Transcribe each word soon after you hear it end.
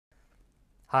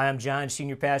Hi, I'm John,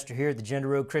 Senior Pastor here at the Gender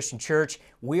Road Christian Church.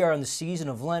 We are in the season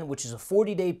of Lent, which is a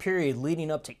 40-day period leading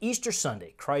up to Easter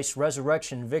Sunday, Christ's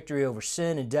resurrection and victory over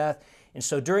sin and death. And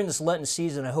so during this Lenten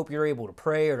season, I hope you're able to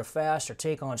pray or to fast or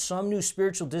take on some new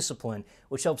spiritual discipline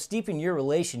which helps deepen your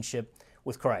relationship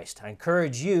with Christ. I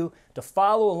encourage you to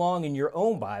follow along in your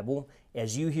own Bible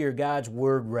as you hear God's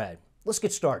Word read. Let's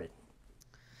get started.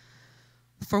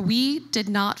 For we did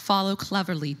not follow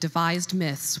cleverly devised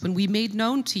myths when we made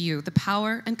known to you the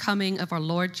power and coming of our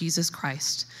Lord Jesus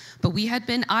Christ, but we had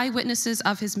been eyewitnesses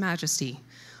of his majesty.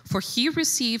 For he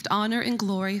received honor and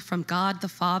glory from God the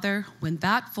Father when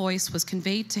that voice was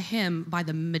conveyed to him by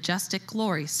the majestic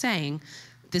glory, saying,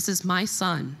 "This is my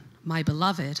Son, my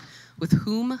beloved, with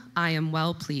whom I am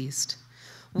well pleased."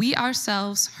 We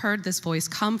ourselves heard this voice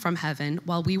come from heaven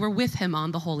while we were with him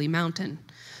on the holy mountain.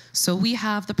 So we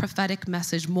have the prophetic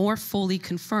message more fully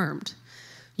confirmed.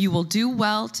 You will do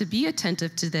well to be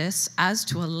attentive to this as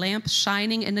to a lamp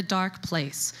shining in a dark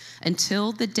place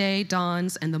until the day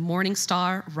dawns and the morning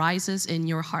star rises in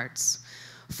your hearts.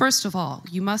 First of all,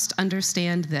 you must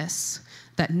understand this,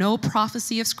 that no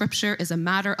prophecy of Scripture is a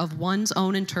matter of one's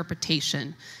own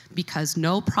interpretation, because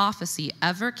no prophecy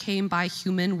ever came by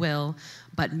human will,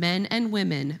 but men and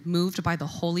women moved by the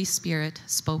Holy Spirit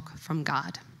spoke from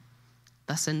God.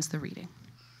 Thus ends the reading.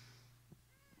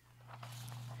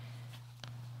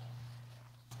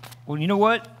 Well, you know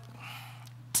what?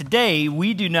 Today,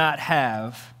 we do not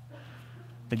have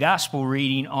the gospel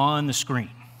reading on the screen.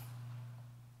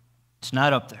 It's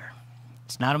not up there.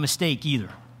 It's not a mistake either,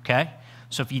 okay?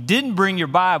 So if you didn't bring your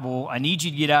Bible, I need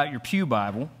you to get out your pew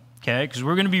Bible, okay? Because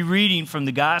we're going to be reading from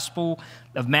the Gospel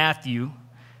of Matthew,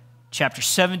 chapter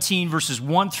 17, verses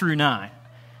 1 through 9.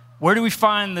 Where do we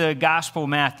find the Gospel of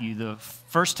Matthew? The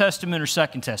First Testament or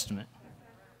Second Testament?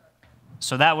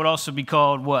 So that would also be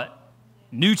called what?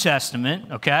 New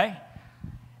Testament, okay?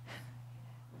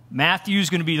 Matthew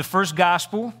is going to be the first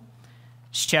Gospel.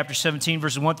 It's chapter 17,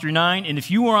 verses 1 through 9. And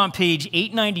if you are on page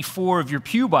 894 of your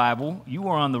pew Bible, you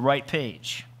are on the right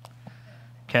page,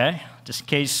 okay? Just in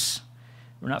case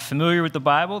we're not familiar with the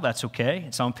Bible, that's okay.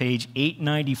 It's on page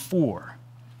 894.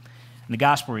 The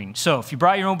gospel reading. So if you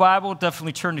brought your own Bible,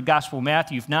 definitely turn to Gospel of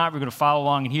Matthew. If not, we're going to follow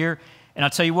along in here. And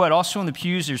I'll tell you what, also in the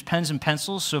pews, there's pens and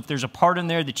pencils. So if there's a part in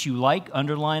there that you like,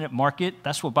 underline it, mark it.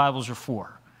 That's what Bibles are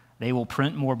for. They will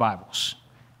print more Bibles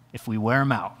if we wear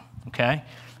them out, okay?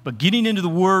 But getting into the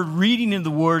Word, reading into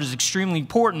the Word is extremely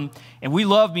important. And we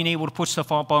love being able to put stuff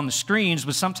up on the screens,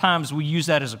 but sometimes we use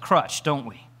that as a crutch, don't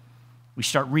we? We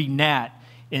start reading that,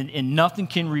 and nothing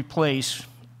can replace,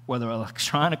 whether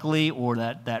electronically or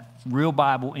that real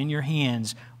Bible in your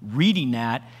hands, reading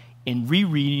that and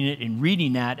rereading it and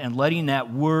reading that and letting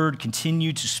that word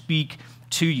continue to speak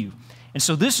to you. And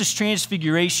so this is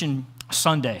Transfiguration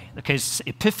Sunday. Okay,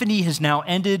 Epiphany has now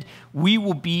ended. We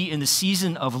will be in the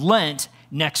season of Lent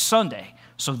next Sunday.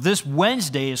 So this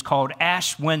Wednesday is called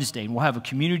Ash Wednesday, and we'll have a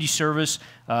community service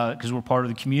because we're part of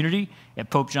the community at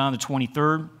Pope John the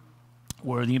 23rd,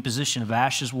 where the imposition of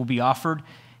ashes will be offered.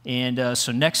 And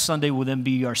so next Sunday will then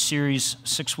be our series,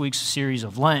 6 weeks series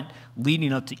of Lent,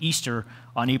 leading up to Easter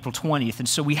on April 20th. And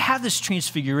so we have this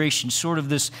transfiguration, sort of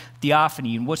this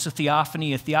theophany. And what's a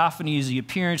theophany? A theophany is the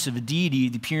appearance of a deity,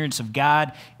 the appearance of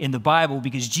God in the Bible,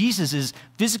 because Jesus is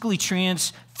physically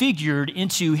transfigured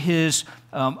into his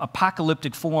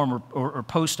apocalyptic form or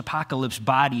post-apocalypse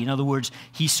body. In other words,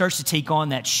 he starts to take on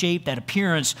that shape, that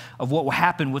appearance of what will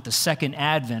happen with the second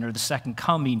advent or the second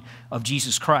coming of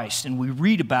Jesus Christ. And we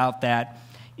read about that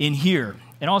in here.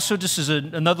 And also, just as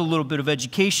another little bit of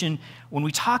education, when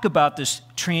we talk about this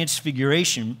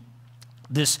transfiguration,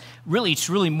 it's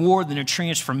really more than a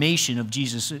transformation of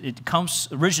Jesus. It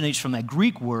originates from that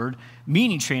Greek word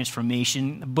meaning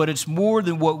transformation, but it's more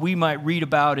than what we might read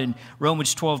about in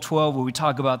Romans 12:12, where we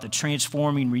talk about the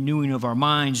transforming, renewing of our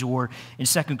minds, or in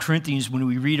 2 Corinthians when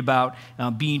we read about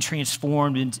being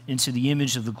transformed into the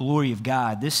image of the glory of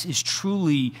God. This is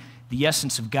truly the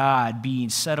essence of God being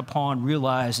set upon,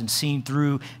 realized, and seen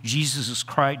through Jesus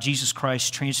Christ's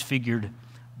transfigured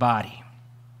body.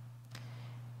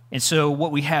 And so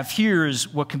what we have here is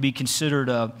what can be considered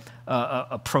a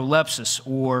prolepsis,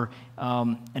 or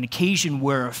an occasion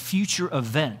where a future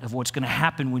event of what's going to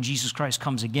happen when Jesus Christ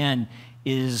comes again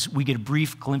we get a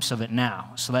brief glimpse of it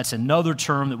now. So that's another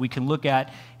term that we can look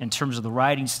at in terms of the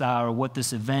writing style, or what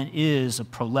this event is, a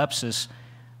prolepsis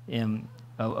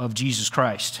of Jesus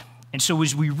Christ. And so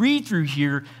as we read through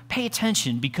here, pay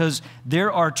attention, because there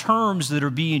are terms that are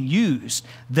being used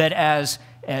that as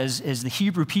as the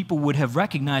Hebrew people would have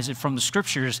recognized it from the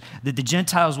scriptures, that the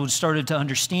Gentiles would have started to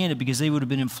understand it because they would have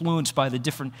been influenced by the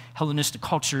different Hellenistic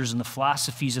cultures and the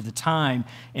philosophies of the time.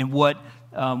 And what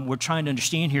we're trying to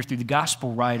understand here through the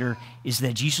gospel writer is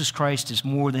that Jesus Christ is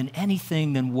more than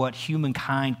anything than what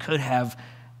humankind could have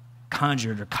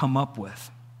conjured or come up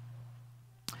with.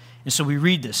 And so we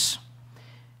read this.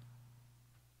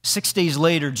 6 days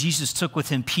later, Jesus took with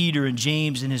him Peter and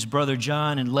James and his brother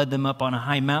John and led them up on a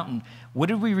high mountain. What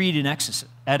did we read in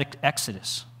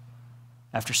Exodus?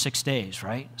 After 6 days,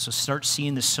 right? So start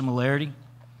seeing the similarity.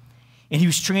 And he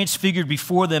was transfigured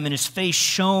before them, and his face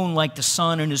shone like the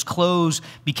sun, and his clothes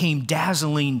became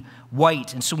dazzling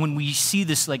white. And so when we see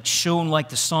this like shone like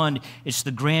the sun, it's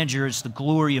the grandeur, it's the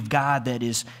glory of God that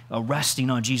is resting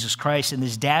on Jesus Christ. And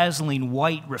this dazzling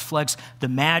white reflects the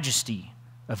majesty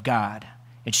of God.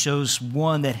 It shows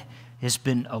one that has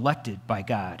been elected by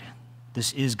God.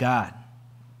 This is God.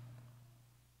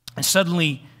 And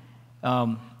suddenly,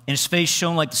 and his face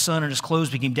shone like the sun, and his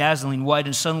clothes became dazzling white,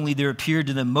 and suddenly there appeared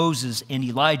to them Moses and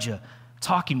Elijah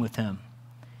talking with him.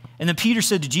 And then Peter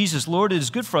said to Jesus, Lord, it is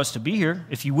good for us to be here.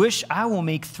 If you wish, I will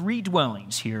make 3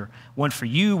 dwellings here, one for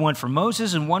you, one for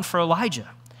Moses, and one for Elijah.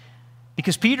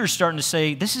 Because Peter's starting to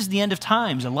say, this is the end of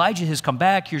times. Elijah has come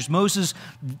back. Here's Moses.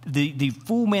 The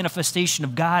full manifestation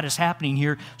of God is happening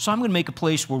here. So I'm going to make a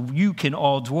place where you can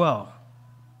all dwell.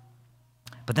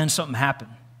 But then something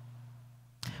happened.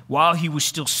 While he was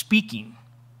still speaking,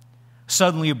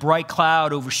 suddenly a bright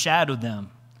cloud overshadowed them.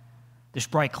 This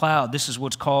bright cloud, this is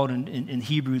what's called in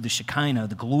Hebrew the Shekinah,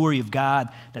 the glory of God,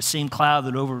 that same cloud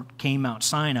that overcame Mount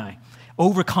Sinai,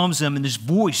 overcomes them, and this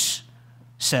voice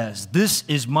says, this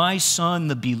is my son,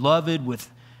 the beloved,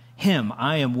 with him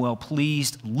I am well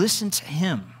pleased. Listen to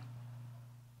him.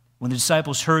 When the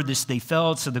disciples heard this, they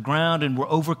fell to the ground and were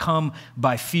overcome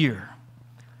by fear.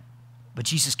 But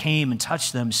Jesus came and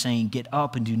touched them, saying, get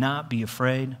up and do not be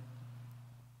afraid.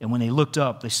 And when they looked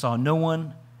up, they saw no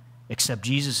one except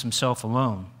Jesus himself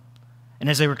alone. And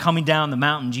as they were coming down the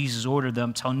mountain, Jesus ordered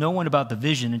them, tell no one about the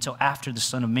vision until after the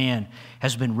Son of Man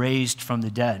has been raised from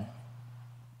the dead.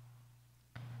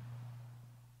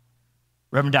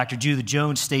 Reverend Dr. Judith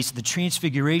Jones states that the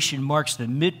Transfiguration marks the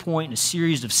midpoint in a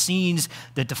series of scenes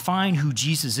that define who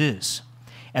Jesus is.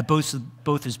 At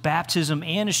both his baptism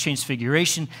and his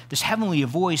transfiguration, this heavenly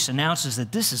voice announces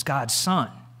that this is God's Son.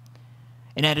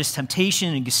 And at his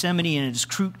temptation in Gethsemane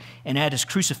and at his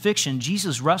crucifixion,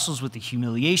 Jesus wrestles with the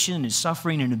humiliation and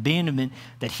suffering and abandonment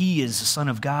that he, as the Son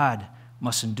of God,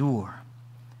 must endure.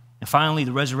 And finally,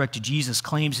 the resurrected Jesus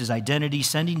claims his identity,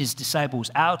 sending his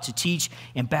disciples out to teach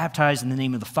and baptize in the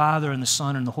name of the Father and the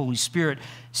Son and the Holy Spirit.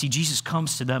 See, Jesus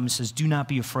comes to them and says, do not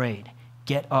be afraid.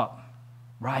 Get up.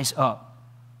 Rise up.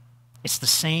 It's the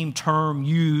same term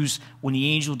used when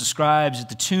the angel describes at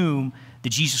the tomb that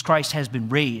Jesus Christ has been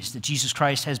raised, that Jesus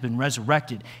Christ has been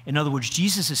resurrected. In other words,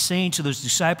 Jesus is saying to those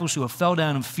disciples who have fell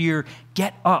down in fear,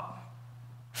 get up.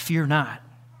 Fear not.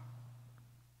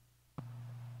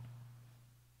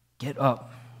 Get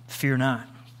up, fear not.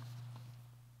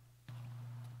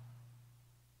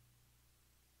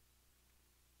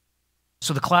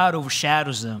 So the cloud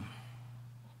overshadows them,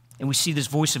 and we see this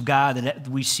voice of God that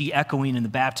we see echoing in the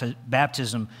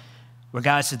baptism, where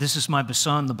God said, this is my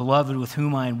Son, the beloved, with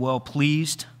whom I am well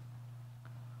pleased.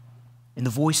 And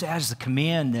the voice adds the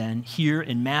command then here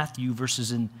in Matthew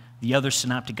versus in the other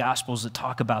synoptic gospels that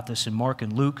talk about this in Mark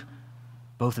and Luke,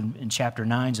 both in chapter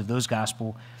 9s of those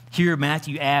gospels. Here,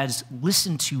 Matthew adds,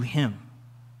 listen to him.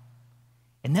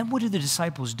 And then what do the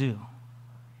disciples do?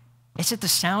 It's at the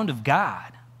sound of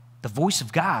God, the voice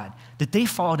of God, that they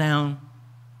fall down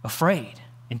afraid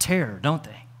in terror, don't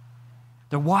they?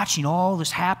 They're watching all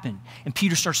this happen. And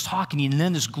Peter starts talking, and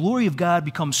then this glory of God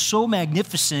becomes so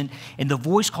magnificent, and the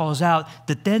voice calls out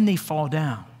that then they fall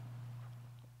down.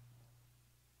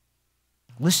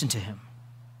 Listen to him.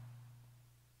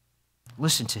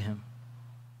 Listen to him.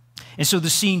 And so the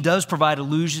scene does provide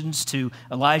allusions to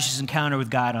Elijah's encounter with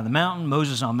God on the mountain,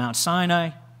 Moses on Mount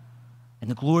Sinai,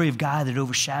 and the glory of God that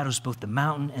overshadows both the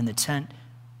mountain and the tent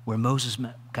where Moses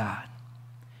met God.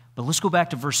 But let's go back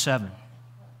to verse 7.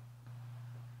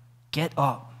 Get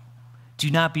up. Do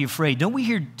not be afraid. Don't we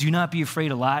hear do not be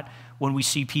afraid a lot when we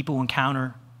see people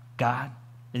encounter God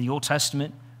in the Old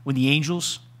Testament? When the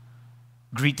angels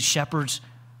greet the shepherds,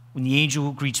 when the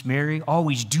angel greets Mary,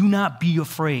 always do not be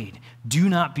afraid. Do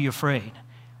not be afraid.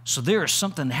 So there is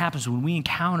something that happens when we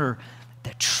encounter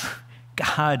that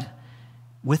God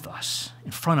with us,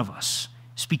 in front of us,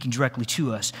 speaking directly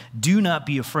to us. Do not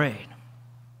be afraid.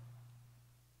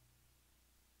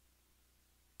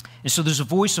 And so there's a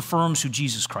voice affirms who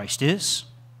Jesus Christ is.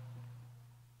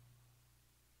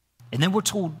 And then we're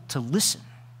told to listen,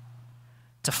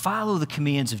 to follow the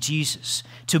commands of Jesus,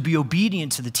 to be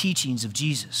obedient to the teachings of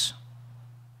Jesus.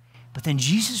 But then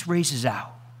Jesus raises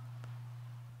out.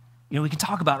 You know, we can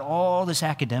talk about all this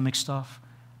academic stuff,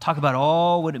 talk about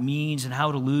all what it means and how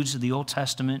it alludes to the Old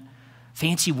Testament,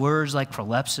 fancy words like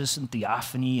prolepsis and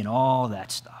theophany and all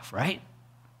that stuff, right?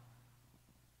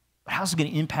 But how's it going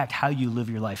to impact how you live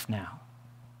your life now?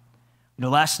 You know,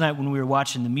 last night when we were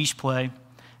watching the Mish play,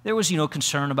 there was,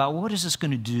 concern about, well, what is this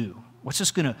going to do? What's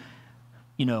this going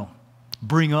to,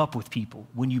 bring up with people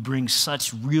when you bring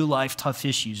such real-life tough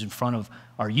issues in front of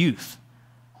our youth?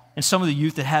 And some of the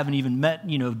youth that haven't even met,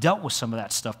 dealt with some of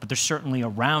that stuff, but they're certainly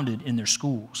around it in their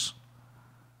schools.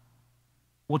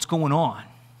 What's going on?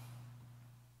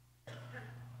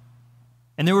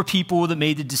 And there were people that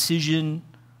made the decision,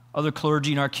 other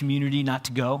clergy in our community, not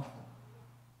to go.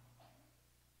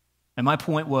 And my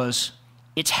point was,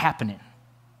 it's happening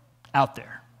out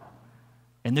there.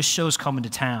 And this show's coming to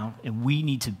town, and we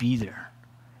need to be there.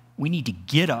 We need to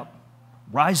get up,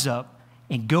 rise up,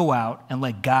 and go out and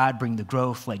let God bring the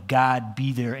growth, let God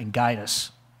be there and guide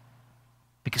us.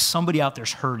 Because somebody out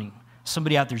there's hurting.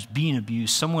 Somebody out there's being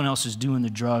abused. Someone else is doing the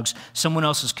drugs. Someone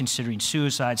else is considering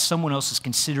suicide. Someone else is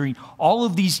considering all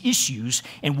of these issues,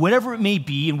 and whatever it may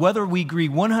be, and whether we agree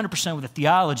 100% with the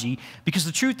theology, because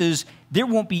the truth is, there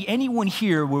won't be anyone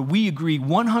here where we agree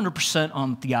 100%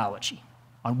 on theology,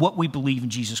 on what we believe in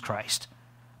Jesus Christ.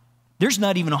 There's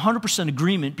not even 100%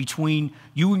 agreement between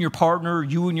you and your partner,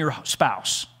 you and your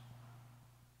spouse.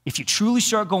 If you truly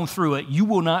start going through it, you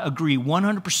will not agree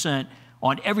 100%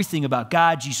 on everything about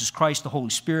God, Jesus Christ, the Holy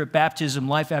Spirit, baptism,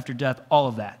 life after death, all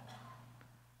of that.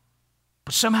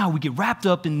 But somehow we get wrapped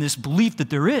up in this belief that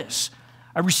there is.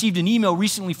 I received an email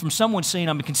recently from someone saying,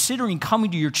 I'm considering coming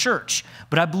to your church,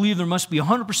 but I believe there must be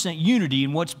 100% unity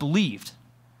in what's believed.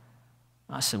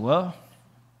 I said, well,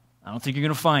 I don't think you're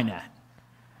going to find that.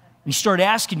 And he started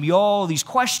asking me all these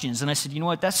questions, and I said, you know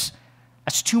what, that's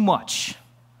too much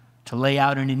to lay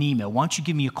out in an email. Why don't you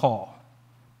give me a call?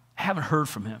 I haven't heard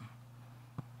from him.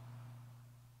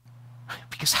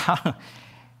 Because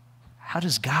how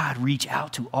does God reach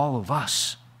out to all of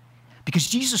us? Because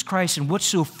Jesus Christ, and what's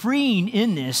so freeing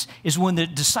in this is when the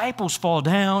disciples fall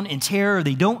down in terror,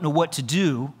 they don't know what to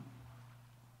do.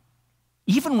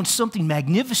 Even when something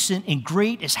magnificent and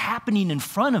great is happening in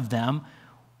front of them,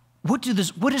 what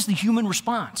is the human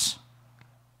response?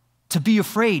 To be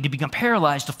afraid, to become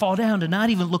paralyzed, to fall down, to not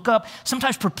even look up,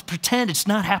 sometimes pretend it's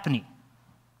not happening,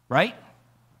 right?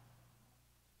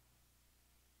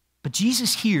 But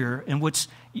Jesus here, and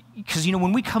because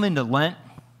when we come into Lent,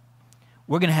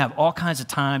 we're going to have all kinds of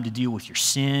time to deal with your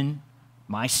sin,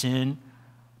 my sin,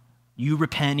 you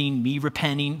repenting, me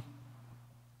repenting,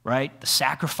 right? The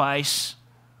sacrifice,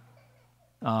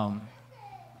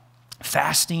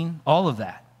 fasting, all of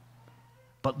that.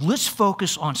 But let's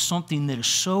focus on something that is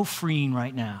so freeing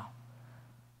right now.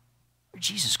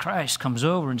 Jesus Christ comes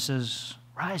over and says,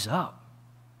 rise up.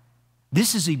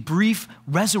 This is a brief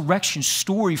resurrection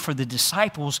story for the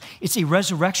disciples. It's a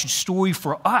resurrection story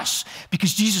for us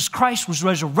because Jesus Christ was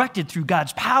resurrected through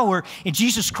God's power, and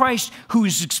Jesus Christ, who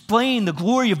is explaining the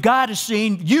glory of God, is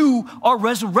saying, you are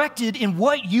resurrected in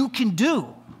what you can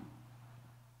do.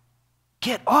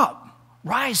 Get up,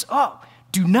 rise up,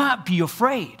 do not be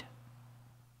afraid.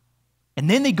 And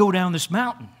then they go down this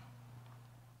mountain,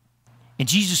 and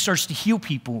Jesus starts to heal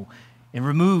people and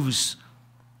removes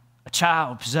a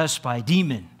child possessed by a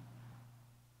demon.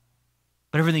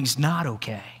 But everything's not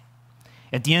okay.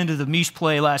 At the end of the Mish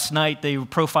play last night, they were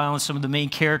profiling some of the main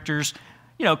characters,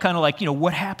 kind of like,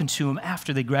 what happened to them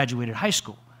after they graduated high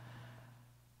school.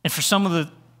 And for some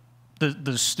of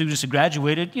the students that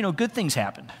graduated, good things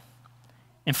happened.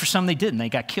 And for some they didn't. They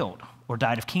got killed or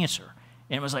died of cancer.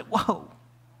 And it was like, whoa,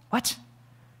 what?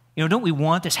 Don't we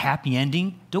want this happy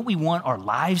ending? Don't we want our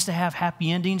lives to have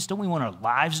happy endings? Don't we want our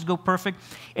lives to go perfect?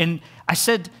 And I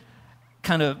said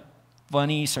kind of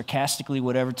funny, sarcastically,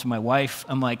 whatever, to my wife.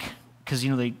 I'm like, because,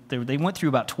 they went through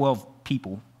about 12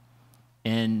 people.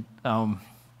 And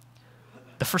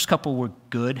the first couple were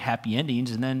good, happy endings.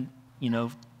 And then,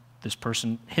 this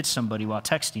person hits somebody while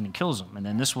texting and kills them. And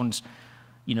then this one's,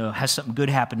 has something good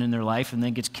happen in their life and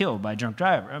then gets killed by a drunk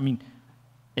driver. And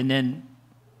then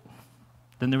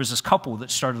there was this couple that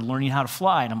started learning how to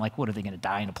fly, and I'm like, what, are they going to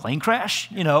die in a plane crash?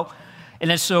 And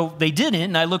then so they didn't,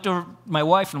 and I looked over at my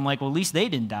wife, and I'm like, well, at least they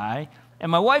didn't die.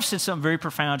 And my wife said something very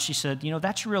profound. She said,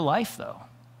 that's real life, though.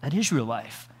 That is real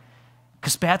life.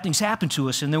 Because bad things happen to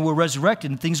us, and then we're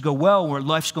resurrected, and things go well, where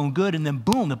life's going good, and then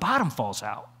boom, the bottom falls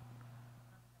out.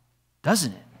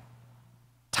 Doesn't it?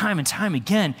 Time and time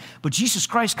again. But Jesus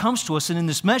Christ comes to us, and in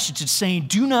this message, it's saying,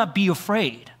 do not be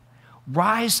afraid.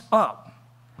 Rise up.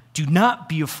 Do not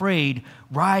be afraid.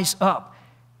 Rise up.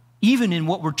 Even in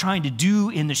what we're trying to do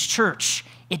in this church,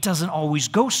 it doesn't always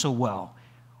go so well.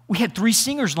 We had 3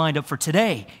 singers lined up for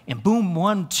today, and boom,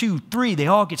 1, 2, 3, they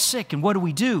all get sick, and what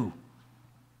do?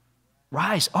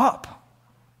 Rise up.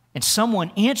 And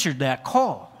someone answered that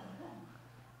call.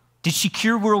 Did she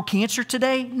cure world cancer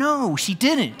today? No, she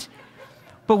didn't.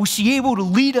 But was she able to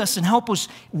lead us and help us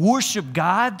worship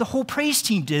God? The whole praise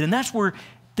team did, and that's where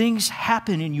things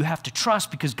happen, and you have to trust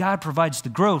because God provides the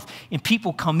growth, and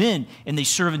people come in and they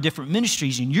serve in different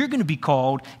ministries, and you're going to be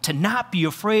called to not be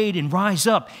afraid and rise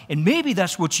up. And maybe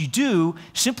that's what you do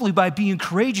simply by being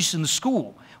courageous in the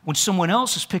school. When someone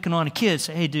else is picking on a kid,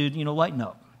 say, hey, dude, lighten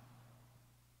up.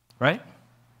 Right?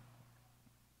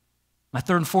 My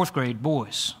 3rd and 4th grade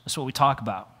boys, that's what we talk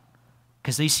about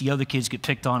because they see other kids get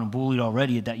picked on and bullied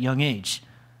already at that young age.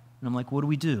 And I'm like, what do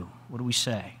we do? What do we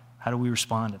say? How do we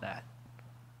respond to that?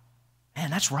 Man,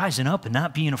 that's rising up and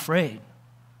not being afraid.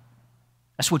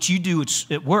 That's what you do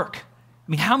at work.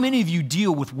 I mean, how many of you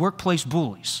deal with workplace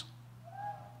bullies?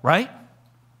 Right?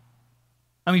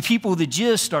 I mean, people that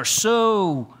just are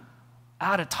so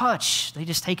out of touch, they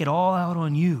just take it all out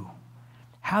on you.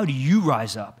 How do you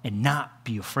rise up and not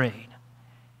be afraid?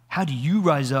 How do you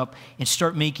rise up and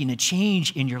start making a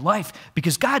change in your life?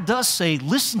 Because God does say,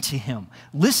 listen to him.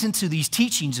 Listen to these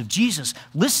teachings of Jesus.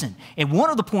 Listen. And one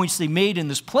of the points they made in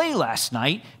this play last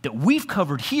night that we've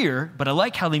covered here, but I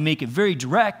like how they make it very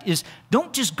direct, is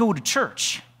don't just go to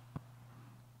church.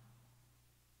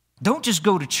 Don't just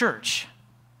go to church.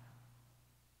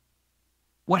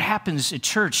 What happens at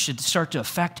church should start to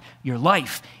affect your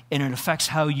life, and it affects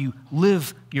how you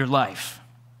live your life.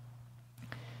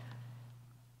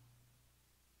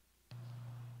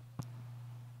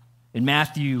 In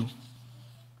Matthew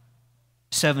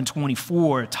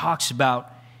 7:24, it talks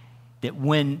about that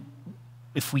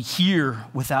if we hear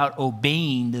without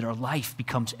obeying, that our life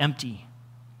becomes empty.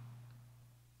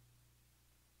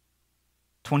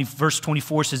 Verse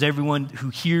 24 says, everyone who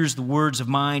hears the words of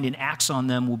mine and acts on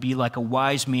them will be like a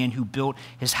wise man who built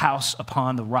his house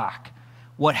upon the rock.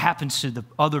 What happens to the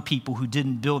other people who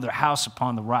didn't build their house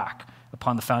upon the rock,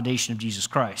 upon the foundation of Jesus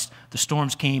Christ? The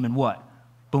storms came and what?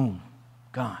 Boom,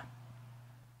 gone.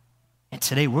 And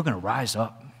today we're going to rise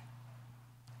up.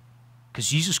 Because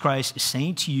Jesus Christ is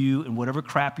saying to you in whatever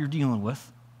crap you're dealing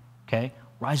with, okay,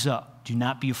 rise up. Do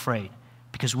not be afraid.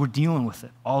 Because we're dealing with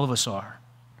it. All of us are.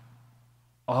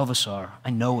 All of us are. I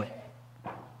know it.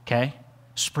 Okay?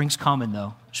 Spring's coming,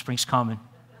 though. Spring's coming.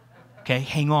 Okay?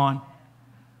 Hang on.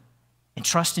 And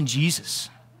trust in Jesus.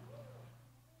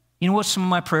 You know what some of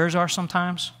my prayers are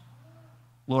sometimes?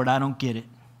 Lord, I don't get it.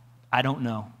 I don't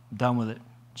know. I'm done with it.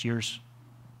 It's yours.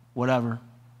 Whatever.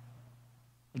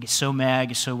 I get so mad,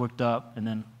 get so worked up, and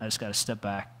then I just got to step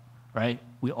back, right?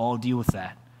 We all deal with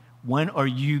that. When are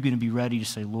you going to be ready to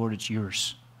say, Lord, it's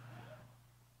yours?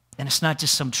 And it's not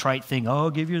just some trite thing, oh,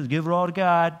 give it all to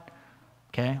God.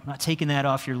 Okay? I'm not taking that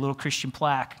off your little Christian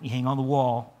plaque you hang on the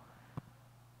wall.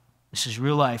 This is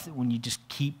real life, that when you just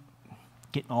keep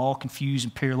getting all confused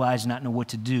and paralyzed and not know what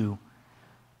to do,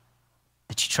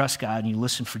 that you trust God and you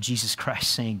listen for Jesus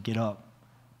Christ saying, get up,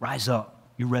 rise up.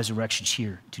 Your resurrection's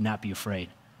here. Do not be afraid.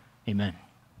 Amen.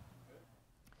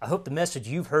 I hope the message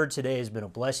you've heard today has been a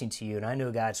blessing to you, and I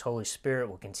know God's Holy Spirit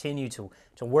will continue to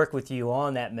work with you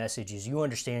on that message as you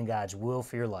understand God's will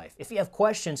for your life. If you have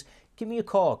questions, give me a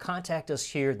call. Contact us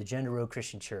here at the Gender Road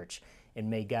Christian Church, and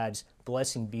may God's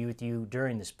blessing be with you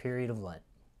during this period of Lent.